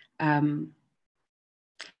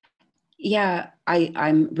 Yeah,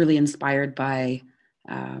 I'm really inspired by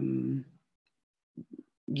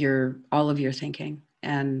all of your thinking,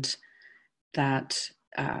 and that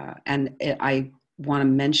I want to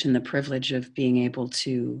mention the privilege of being able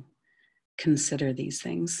to consider these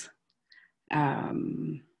things,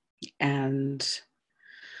 and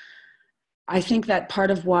I think that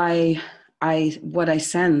part of why what I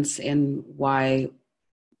sense in why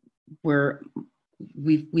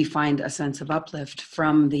we find a sense of uplift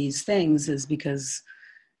from these things is because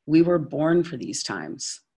we were born for these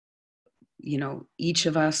times. You know, each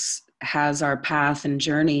of us has our path and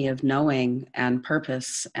journey of knowing and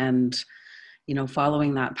purpose and, you know,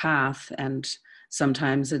 following that path. And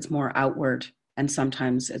sometimes it's more outward and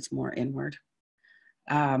sometimes it's more inward.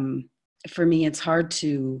 For me, it's hard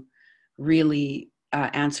to really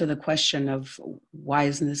answer the question of why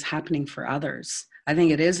isn't this happening for others? I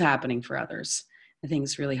think it is happening for others. I think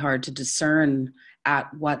it's really hard to discern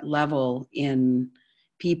at what level in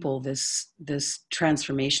people this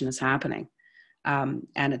transformation is happening. And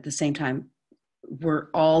at the same time, we're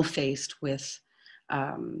all faced with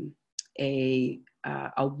a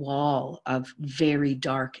wall of very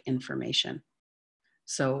dark information.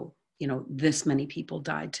 So, you know, this many people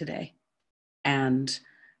died today. And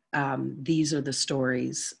these are the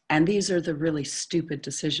stories, and these are the really stupid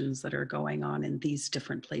decisions that are going on in these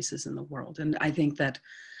different places in the world. And I think that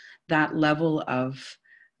that level of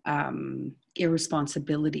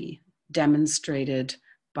irresponsibility demonstrated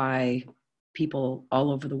by people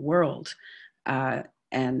all over the world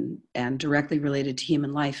and directly related to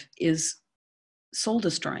human life is soul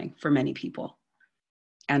destroying for many people.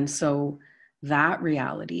 And so that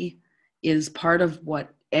reality is part of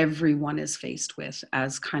what everyone is faced with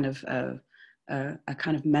as kind of a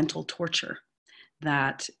kind of mental torture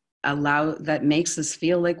that makes us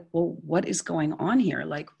feel like, well, what is going on here?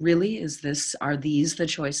 Like, really, are these the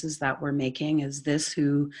choices that we're making? Is this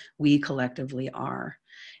who we collectively are?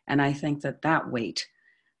 And I think that weight,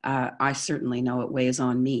 I certainly know it weighs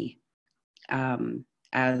on me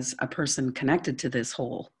as a person connected to this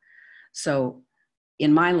whole. So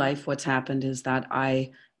in my life, what's happened is that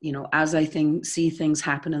as I see things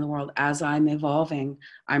happen in the world, as I'm evolving,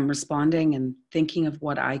 I'm responding and thinking of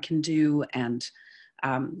what I can do, and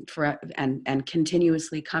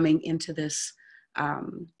continuously coming into this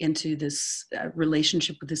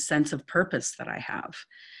relationship with this sense of purpose that I have.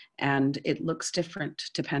 And it looks different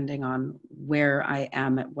depending on where I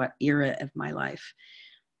am at what era of my life.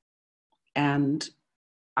 And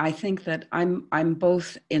I think that I'm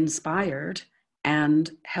both inspired and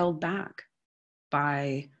held back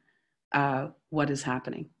by what is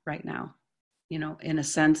happening right now. You know, in a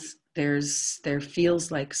sense, there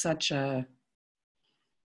feels like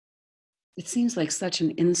it seems like such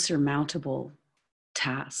an insurmountable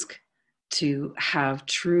task to have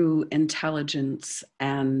true intelligence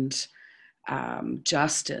and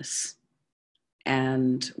justice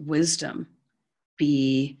and wisdom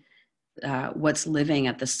be what's living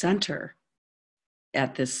at the center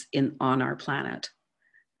on our planet.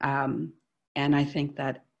 And I think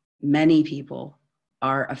that many people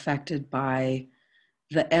are affected by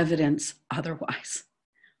the evidence otherwise.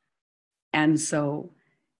 And so,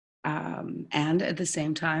 and at the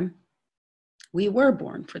same time, we were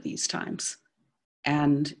born for these times.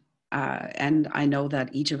 And I know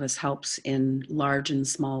that each of us helps in large and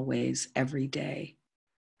small ways every day.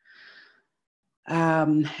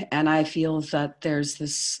 And I feel that there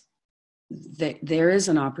is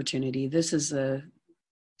an opportunity. This is a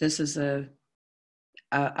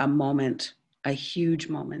moment, a huge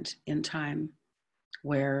moment in time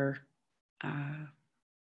where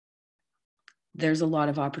there's a lot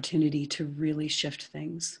of opportunity to really shift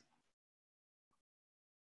things.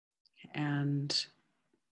 And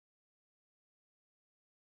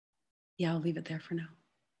yeah, I'll leave it there for now.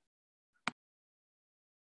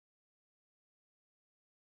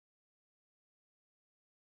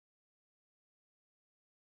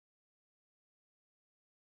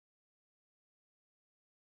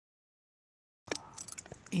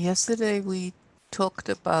 Yesterday we talked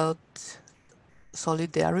about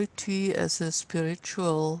solidarity as a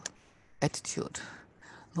spiritual attitude,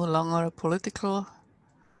 no longer a political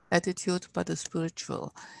attitude, but a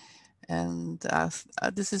spiritual. And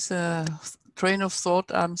this is a train of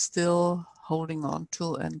thought I'm still holding on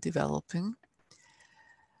to and developing.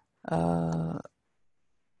 And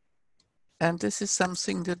this is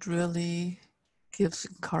something that really gives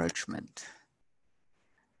encouragement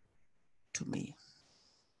to me.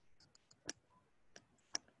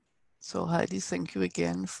 So Heidi, thank you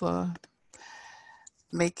again for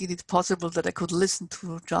making it possible that I could listen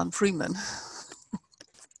to John Freeman.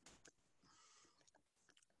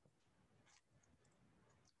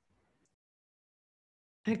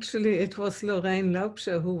 Actually, it was Lorraine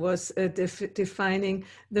Laubscher who was defining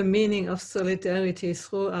the meaning of solidarity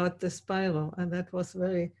throughout the spiral. And that was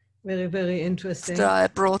very, very, very interesting. After I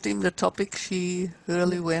brought in the topic, she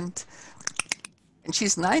really went, and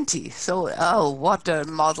she's 90. So, oh, what a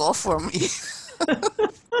model for me.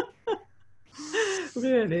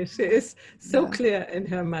 Really, she is so clear in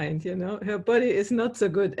her mind, you know. Her body is not so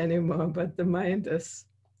good anymore, but the mind is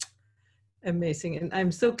amazing. And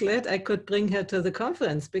I'm so glad I could bring her to the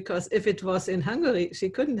conference, because if it was in Hungary, she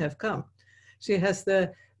couldn't have come. She has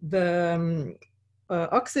the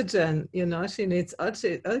oxygen, you know, she needs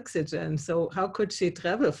oxygen. So how could she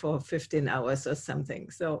travel for 15 hours or something?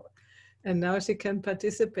 So, and now she can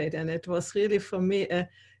participate. And it was really for me a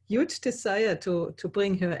huge desire to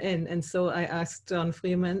bring her in. And so I asked John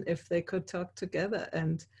Freeman if they could talk together,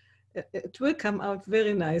 and it will come out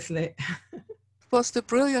very nicely. Was the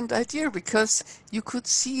brilliant idea, because you could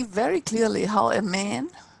see very clearly how a man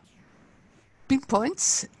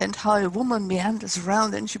pinpoints and how a woman meanders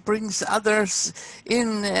around, and she brings others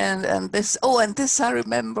in, and this, oh, and this I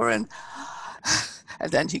remember, and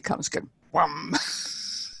then he comes again, wham,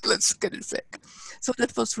 let's get it back. So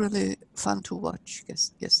that was really fun to watch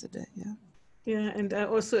yesterday. Yeah, and I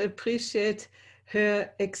also appreciate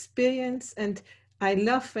her experience, and I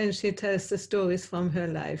love when she tells the stories from her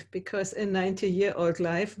life, because a 90-year-old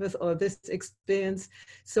life with all this experience.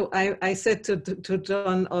 So I said to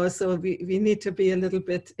John also, we need to be a little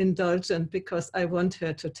bit indulgent, because I want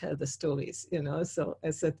her to tell the stories, you know, so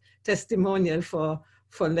as a testimonial for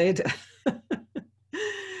later.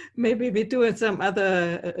 Maybe we do some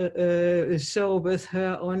other show with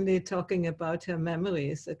her only talking about her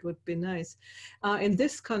memories. It would be nice. In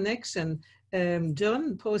this connection,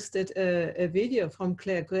 John posted a video from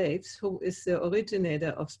Claire Graves, who is the originator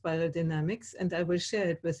of Spiral Dynamics, and I will share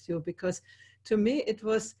it with you, because to me it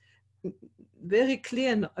was very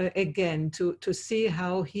clear again to see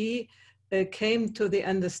how he came to the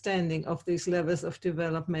understanding of these levels of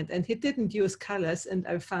development. And he didn't use colors, and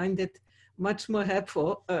I find it much more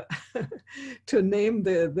helpful to name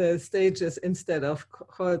the stages instead of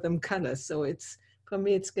call them colors. So it's, for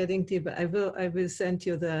me, it's getting deeper. I will send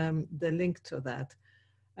you the link to that.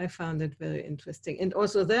 I found it very interesting. And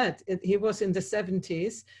also that, he was in the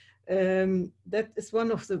 70s. That is one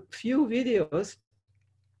of the few videos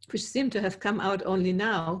which seem to have come out only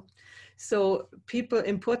now. So people,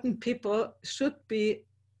 important people, should be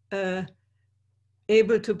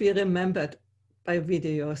able to be remembered by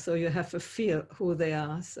video, so you have a feel who they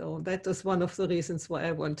are. So that is one of the reasons why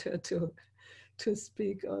I want her to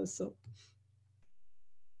speak also.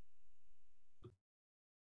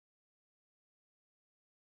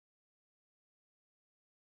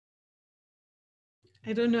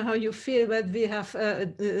 I don't know how you feel, but we have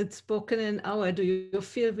spoken an hour. Do you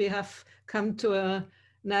feel we have come to a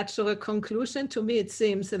natural conclusion? To me, it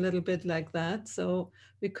seems a little bit like that. So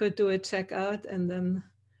we could do a checkout and then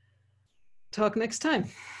talk next time.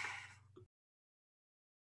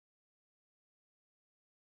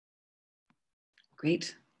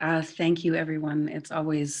 Great. Thank you, everyone. It's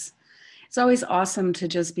always awesome to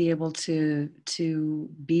just be able to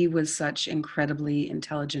be with such incredibly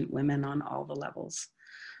intelligent women on all the levels.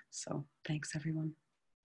 So thanks, everyone.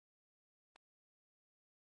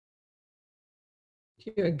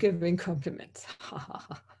 You're giving compliments.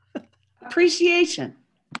 Appreciation.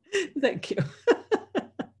 Thank you.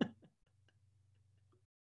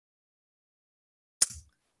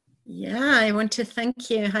 Yeah, I want to thank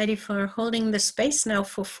you, Heidi, for holding the space now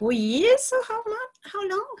for 4 years. So how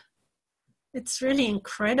long? It's really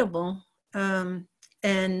incredible.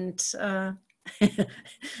 It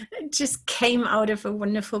just came out of a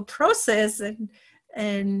wonderful process.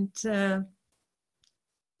 And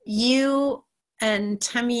you and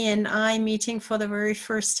Tammy and I meeting for the very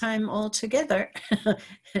first time all together.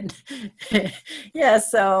 And yeah,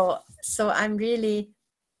 so I'm really,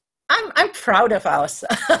 I'm proud of us,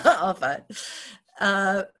 of it,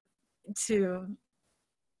 to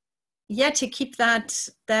keep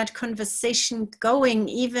that conversation going,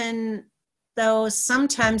 even though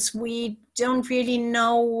sometimes we don't really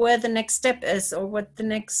know where the next step is or what the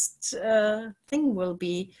next thing will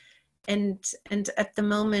be. And at the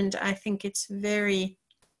moment, I think it's very,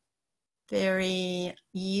 very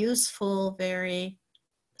useful, very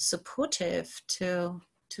supportive to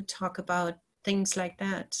talk about things like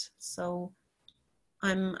that. So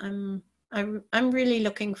I'm really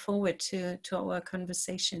looking forward to our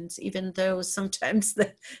conversations, even though sometimes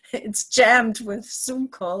it's jammed with Zoom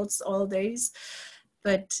calls all days.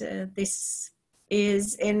 But this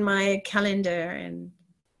is in my calendar and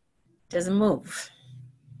doesn't move.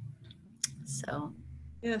 So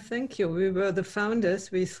Yeah, thank you. We were the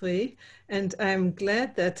founders, we three, and I'm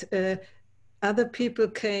glad that other people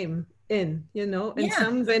came in, you know, and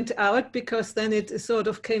some went out because then it sort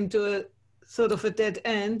of came to a sort of a dead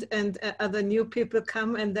end, and other new people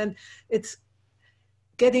come, and then it's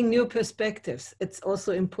getting new perspectives. It's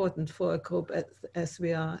also important for a group as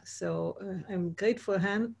we are. So I'm grateful,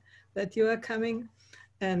 Han, that you are coming,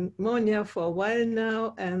 and Monia for a while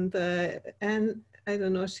now, and Anne, I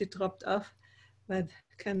don't know, she dropped off, but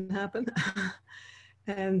can happen.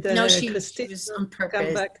 And No, she Christine was on purpose.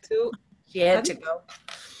 come back too. She had to go.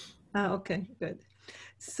 Ah, okay, good.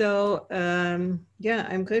 So yeah,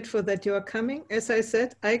 I'm grateful that you are coming. As I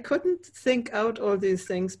said, I couldn't think out all these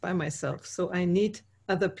things by myself, so I need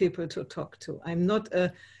other people to talk to. I'm not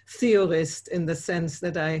a theorist in the sense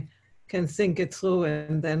that I can think it through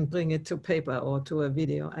and then bring it to paper or to a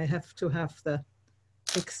video. I have to have the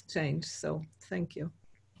exchange. So thank you.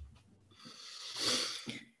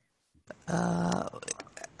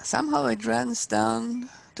 Somehow it runs down,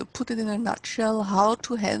 to put it in a nutshell, how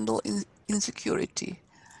to handle insecurity.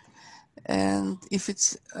 And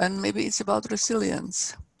maybe it's about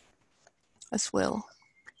resilience as well.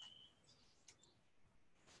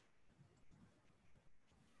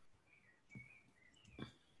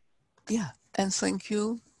 Yeah, and thank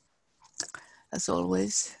you, as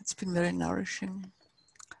always. It's been very nourishing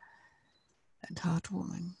and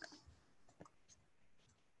heartwarming.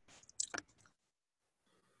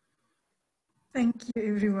 Thank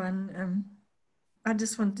you, everyone. I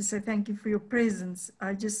just want to say thank you for your presence.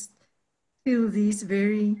 I just feel these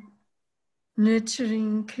very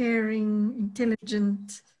nurturing, caring,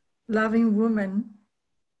 intelligent, loving women,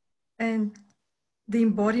 and the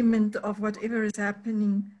embodiment of whatever is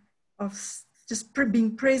happening, of just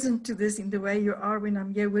being present to this in the way you are when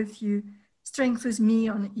I'm here with you, strengthens me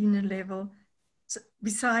on an inner level. So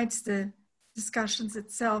besides the discussions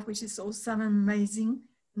itself, which is also amazing,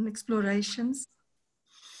 and explorations,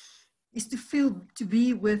 is to feel, to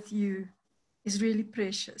be with you is really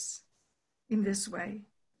precious in this way.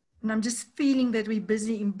 And I'm just feeling that we're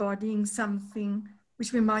busy embodying something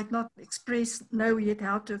which we might not know yet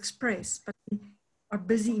how to express, but we are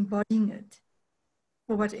busy embodying it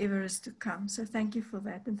for whatever is to come. So thank you for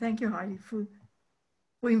that. And thank you, Heidi, for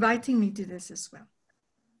inviting me to this as well.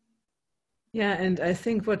 Yeah, and I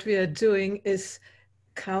think what we are doing is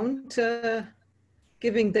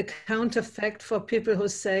giving the counter fact for people who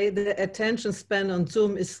say the attention span on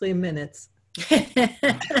Zoom is 3 minutes.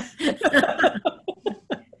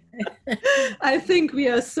 I think we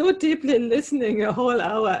are so deeply listening a whole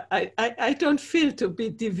hour. I don't feel to be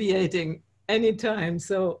deviating anytime.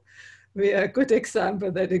 So we are a good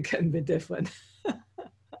example that it can be different.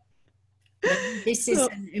 This is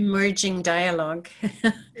an emerging dialogue.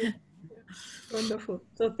 Wonderful.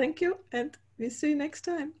 So thank you, and we see you next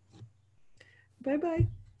time. Bye-bye.